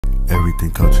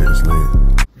Everything culture is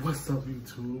lit. What's up,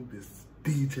 YouTube? This is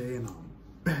DJ, and I'm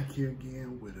back here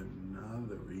again with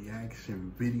another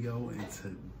reaction video. And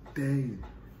today,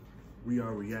 we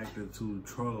are reacting to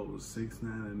Trollz, 6ix9ine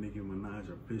and Nicki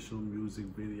Minaj official music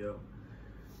video.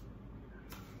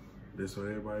 This is what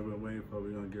everybody been waiting for.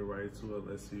 We're gonna get right to it.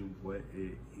 Let's see what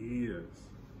it is.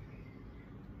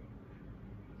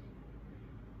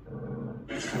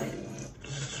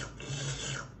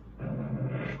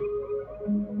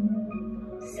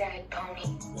 Sad pony.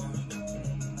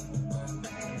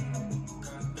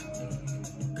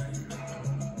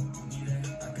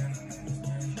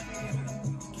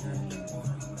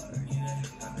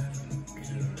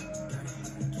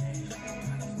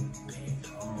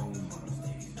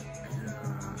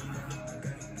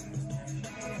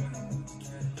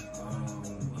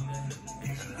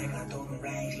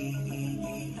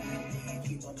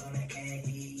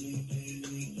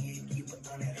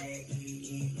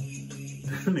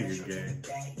 Nigga gay.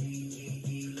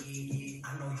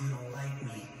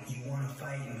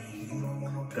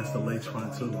 That's the lace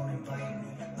front too.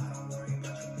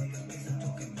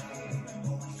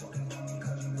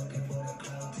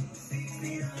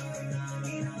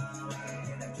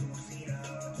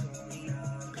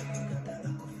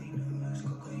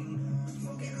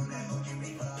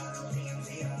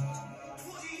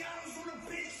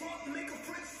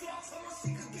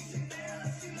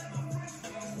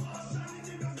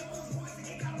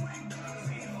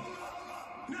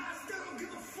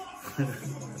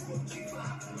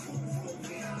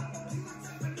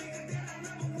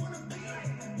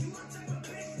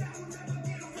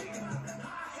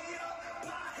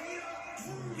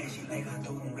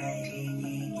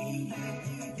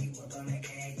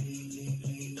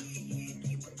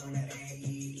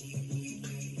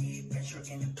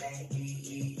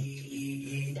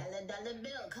 Dollar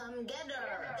bill, come get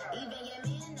her. Even your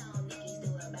man know Nicki's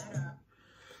doing better.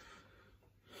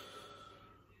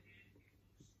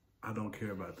 I don't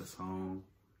care about the song.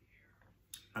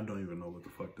 I don't even know what the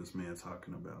fuck this man's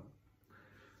talking about.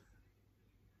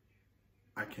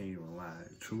 I can't even lie.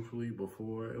 Truthfully,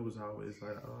 before it was always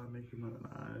like, oh, Nicki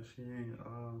Minaj, she ain't,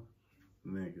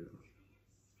 nigga.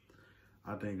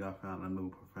 I think I found a new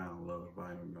profound love.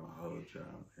 I ain't gonna hold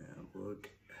y'all, man. Look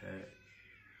at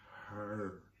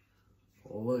her.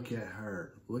 Look at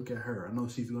her. Look at her. I know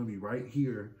she's gonna be right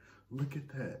here. Look at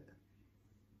that.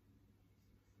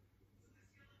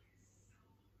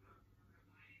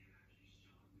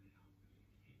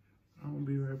 I'm gonna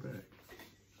be right back.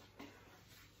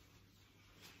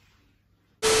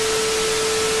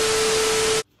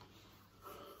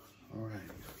 All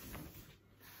right.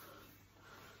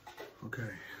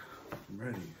 Okay, I'm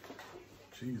ready.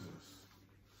 Jesus.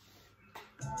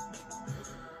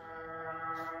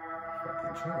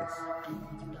 Fucking trust. You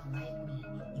don't like me. You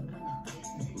wanna fight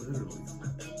me. Literally. On my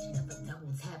page, never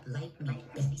double tap like me.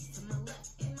 Babies to my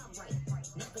left and my right.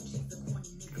 Never chase a corny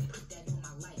nigga, put that on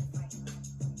my life.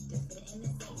 Just for the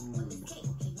innocent, on this cake,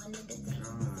 he wanted the taste. And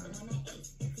on that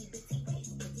ace, itty bitty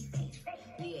waist, bitty face.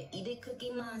 Yeah, eat it,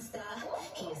 cookie monster.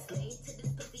 He a slave to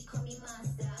this pussy, call me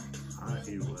monster. I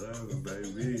eat whatever,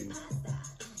 baby.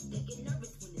 They get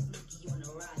nervous when it's Nicki on the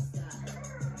roster.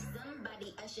 Somebody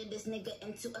usher this nigga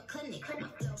into a clinic. My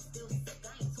flow still sick, I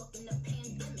ain't talking the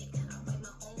pandemic. I write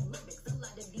my own lyrics, a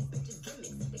lot of these bitches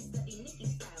gimmicks. They study Nicki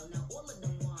style, now all of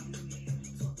them want mimic.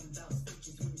 Talking about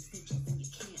stitches when it's stitches and you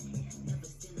can't. Never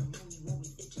stand alone, you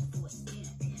always itching for a stamp.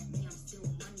 Me, I'm still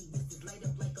money, this is light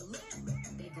up like a lamp.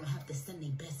 They gon' have to send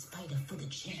their best fighter for the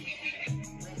champ.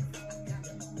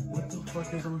 What the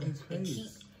fuck is on his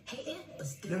face?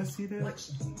 Y'all see that?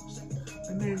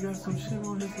 That nigga got some shit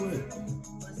on his lip.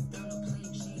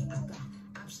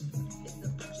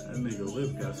 That nigga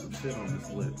lip got some shit on his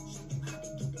lip.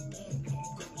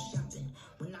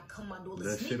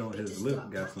 That shit on his lip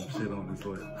got some shit on his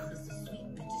lip.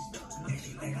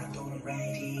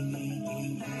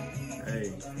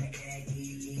 Hey,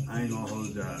 I ain't gonna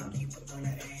hold y'all.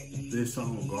 This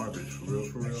song garbage, for real,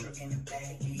 for real.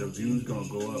 The views gonna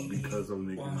go up because of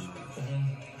Nicki Minaj.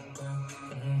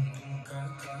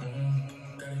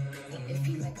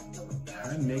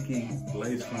 How Nicki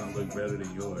lace front look better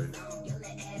than yours?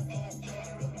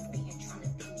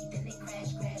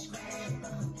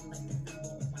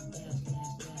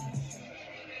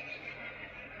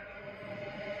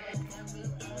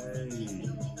 Hey.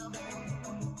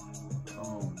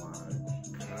 Oh my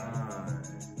God.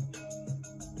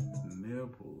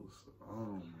 Nipples.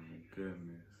 Oh my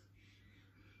goodness.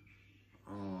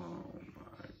 Oh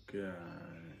my God.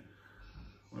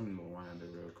 Let me rewind it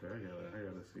real quick. I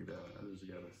gotta see that. I just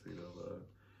gotta see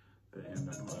the end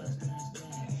of the class.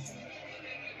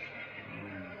 Oh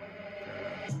my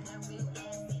I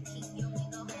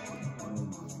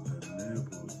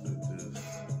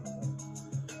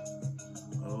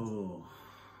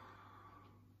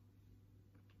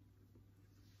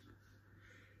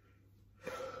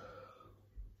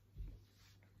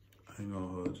ain't gonna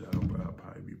hold y'all, but I'll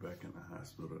probably be back in the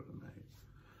hospital tonight.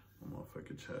 My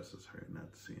motherfucking chest is hurting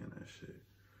after seeing that shit.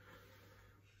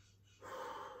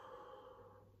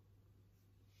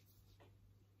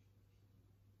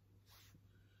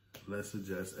 Let's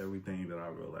address everything that I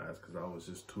realized, because I was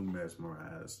just too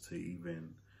mesmerized to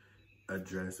even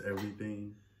address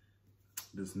everything.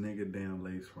 This nigga damn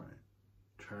lace front.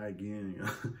 Try again,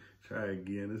 try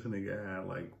again. This nigga had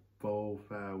like 4 or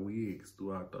 5 wigs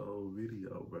throughout the whole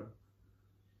video, bro.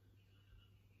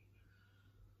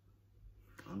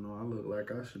 I know I look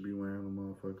like I should be wearing a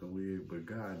motherfucking wig, but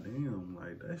goddamn,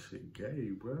 like, that shit gay,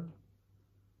 bro.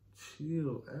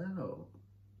 Chill out.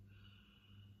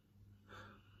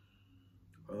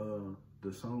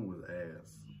 The song was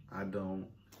ass.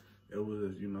 It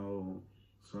was, you know,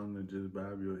 something that just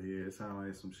bob your head. It sounded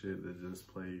like some shit that just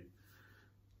play,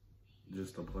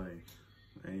 just to play.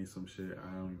 Ain't some shit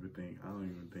I don't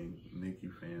even think Nicki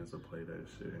fans will play that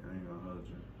shit. I ain't gonna hold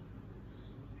you.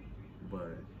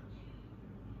 But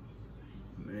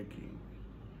Nicki,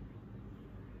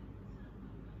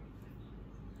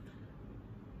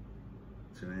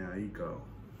 NICKKKIII,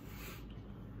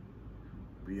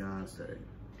 Beyonce,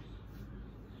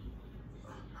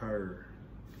 her,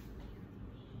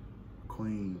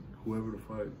 Queen, whoever the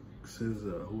fuck,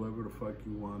 SZA, whoever the fuck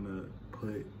you wanna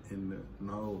put in the,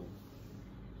 no.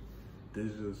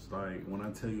 This just like, when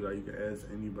I tell you, like, you can ask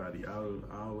anybody, I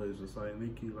always just like,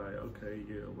 Nicki, like, okay,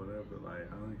 yeah, whatever, like,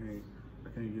 I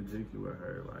can't get jiggy with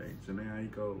her, like,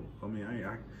 NICKKKIII, I mean,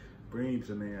 I bring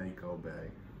NICKKKIII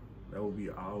back. That would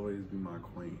always be my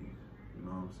queen, you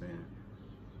know what I'm saying?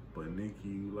 But Nicki,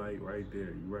 you like right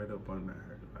there, you right up under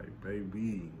her, like,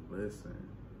 baby, listen,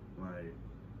 like,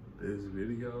 this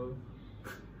video,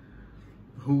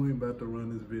 who ain't about to run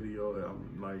this video?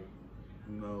 I'm like,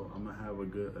 you know, I'm gonna have a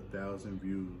good 1,000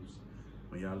 views.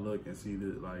 When y'all look and see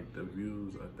that, like, the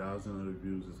views, 1,000 of the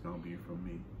views is gonna be from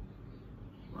me.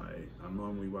 Like, I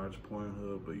normally watch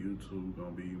Pornhub, but YouTube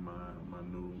gonna be my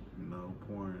new, you know,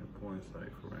 porn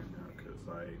site for right now. Cause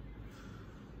like,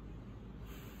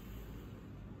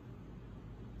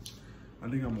 I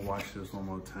think I'm gonna watch this one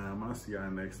more time. I'll see y'all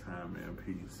next time, man.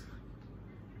 Peace.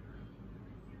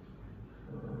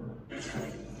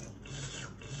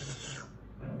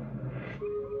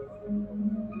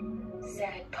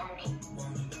 Sad pony.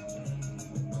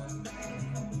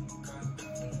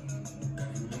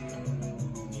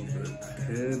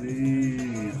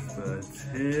 The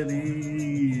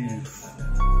titties.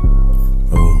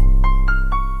 Oh,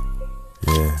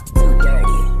 yeah. Too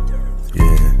dirty.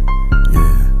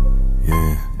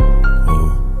 Yeah. Oh,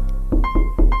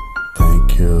 thank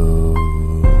you.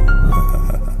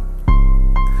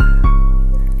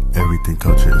 Everything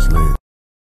culture is lit.